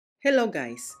Hello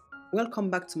guys,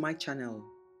 welcome back to my channel.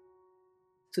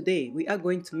 Today we are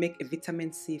going to make a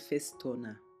vitamin C face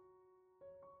toner.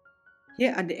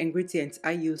 Here are the ingredients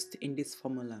I used in this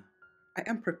formula. I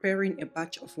am preparing a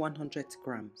batch of 100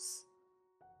 grams.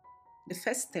 The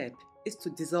first step is to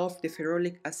dissolve the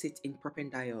ferulic acid in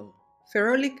propanediol.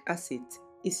 Ferulic acid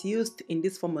is used in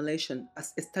this formulation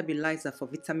as a stabilizer for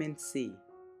vitamin C.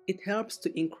 It helps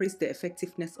to increase the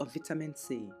effectiveness of vitamin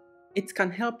C. It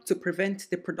can help to prevent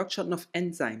the production of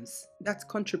enzymes that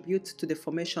contribute to the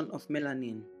formation of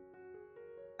melanin.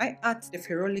 I add the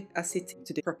ferulic acid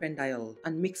to the propanediol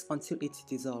and mix until it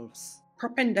dissolves.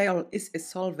 Propanediol is a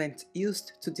solvent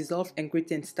used to dissolve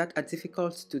ingredients that are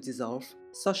difficult to dissolve,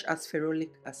 such as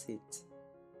ferulic acid.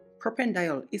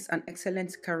 Propanediol is an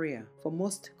excellent carrier for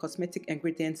most cosmetic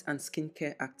ingredients and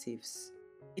skincare actives.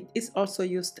 It is also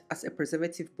used as a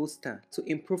preservative booster to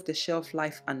improve the shelf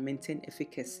life and maintain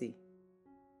efficacy.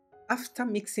 After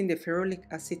mixing the ferulic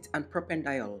acid and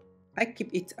propanediol, I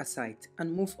keep it aside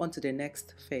and move on to the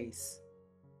next phase.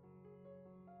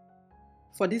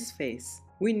 For this phase,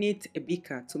 we need a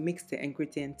beaker to mix the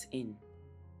ingredients in.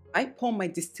 I pour my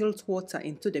distilled water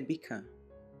into the beaker.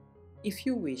 If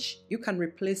you wish, you can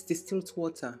replace distilled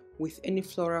water with any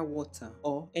floral water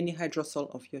or any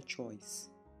hydrosol of your choice.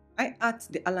 I add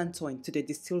the allantoin to the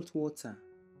distilled water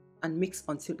and mix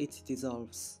until it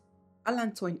dissolves.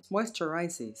 Allantoin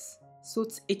moisturizes,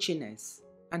 soothes itchiness,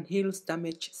 and heals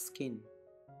damaged skin.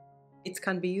 It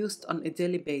can be used on a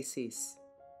daily basis.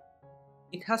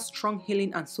 It has strong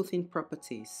healing and soothing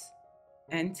properties,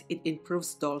 and it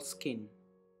improves dull skin.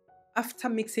 After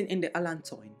mixing in the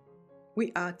allantoin,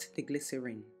 we add the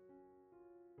glycerine.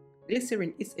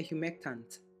 Glycerine is a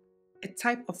humectant, a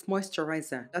type of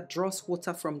moisturizer that draws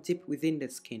water from deep within the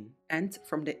skin and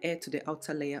from the air to the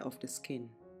outer layer of the skin.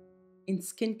 In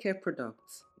skincare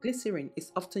products, glycerine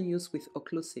is often used with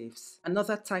occlusives,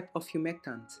 another type of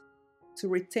humectant, to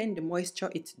retain the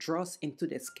moisture it draws into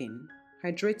the skin,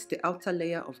 hydrate the outer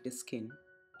layer of the skin,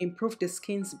 improve the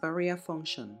skin's barrier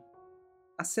function,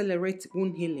 accelerate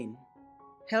wound healing,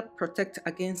 help protect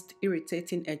against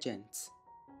irritating agents,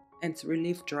 and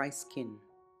relieve dry skin.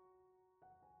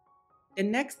 The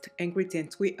next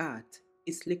ingredient we add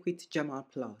is liquid Germall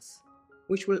Plus,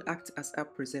 which will act as a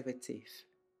preservative.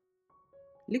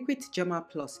 Liquid Germall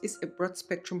Plus is a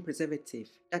broad-spectrum preservative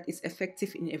that is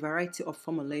effective in a variety of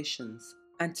formulations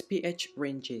and pH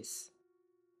ranges.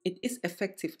 It is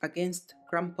effective against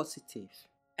gram-positive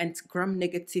and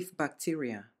gram-negative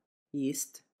bacteria,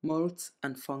 yeast, molds,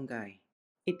 and fungi.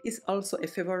 It is also a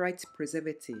favorite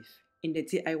preservative in the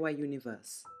DIY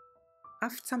universe.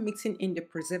 After mixing in the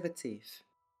preservative,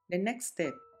 the next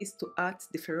step is to add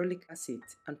the ferulic acid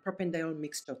and propanediol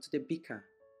mixture to the beaker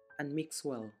and mix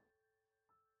well.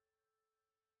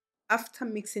 After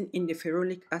mixing in the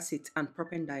ferulic acid and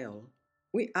propanediol,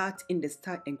 we add in the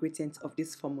star ingredient of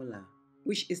this formula,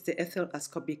 which is the ethyl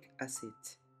ascorbic acid.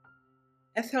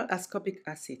 Ethyl ascorbic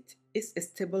acid is a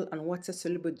stable and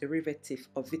water-soluble derivative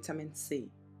of vitamin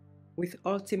C with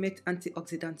ultimate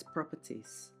antioxidant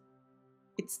properties.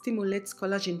 It stimulates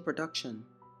collagen production,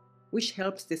 which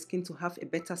helps the skin to have a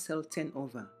better cell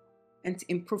turnover and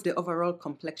improve the overall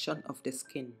complexion of the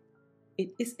skin.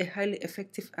 It is a highly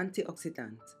effective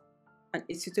antioxidant and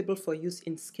is suitable for use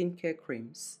in skincare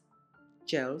creams,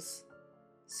 gels,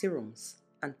 serums,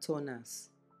 and toners.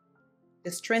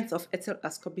 The strength of ethyl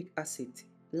ascorbic acid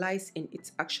lies in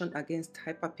its action against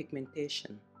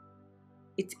hyperpigmentation.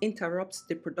 It interrupts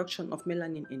the production of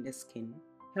melanin in the skin,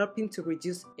 helping to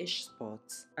reduce age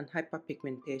spots and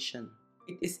hyperpigmentation.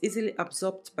 It is easily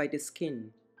absorbed by the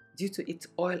skin due to its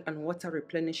oil and water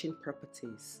replenishing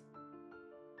properties.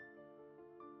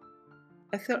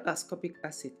 Ethyl ascorbic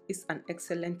acid is an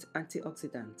excellent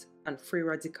antioxidant and free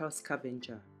radical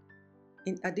scavenger.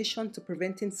 In addition to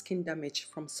preventing skin damage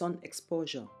from sun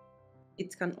exposure,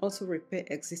 it can also repair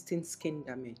existing skin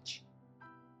damage.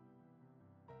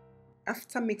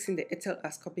 After mixing the ethyl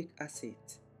ascorbic acid,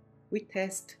 we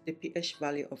test the pH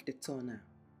value of the toner.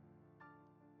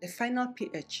 The final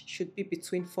pH should be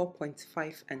between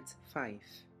 4.5 and 5.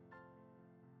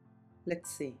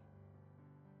 Let's see.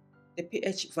 The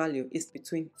pH value is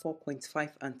between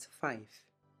 4.5 and 5,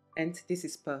 and this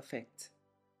is perfect.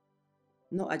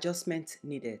 No adjustment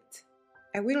needed.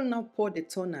 I will now pour the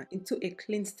toner into a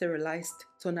clean sterilized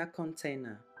toner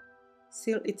container.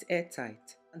 Seal it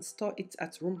airtight and store it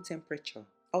at room temperature,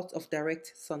 out of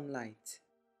direct sunlight.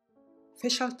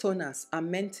 Facial toners are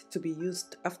meant to be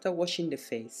used after washing the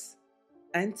face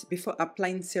and before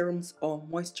applying serums or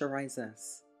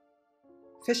moisturizers.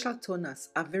 Facial toners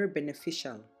are very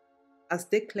beneficial as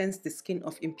they cleanse the skin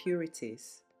of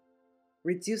impurities,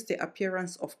 reduce the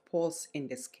appearance of pores in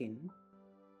the skin,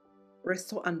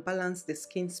 restore and balance the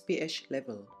skin's pH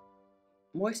level,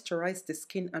 moisturize the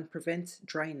skin and prevent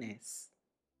dryness,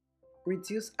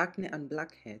 reduce acne and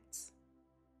blackheads,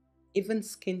 even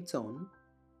skin tone,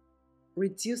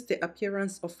 reduce the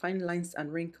appearance of fine lines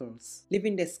and wrinkles,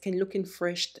 leaving the skin looking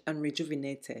fresh and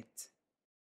rejuvenated.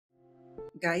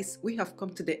 Guys, we have come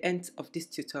to the end of this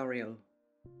tutorial,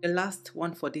 the last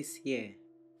one for this year.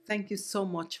 Thank you so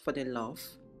much for the love,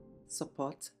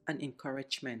 support, and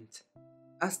encouragement.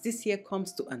 As this year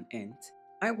comes to an end,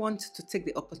 I want to take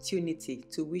the opportunity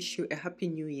to wish you a happy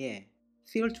new year,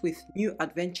 filled with new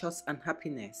adventures and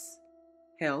happiness,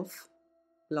 health,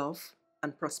 love,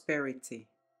 and prosperity.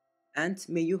 And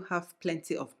may you have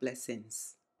plenty of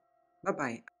blessings.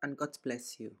 Bye-bye and God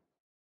bless you.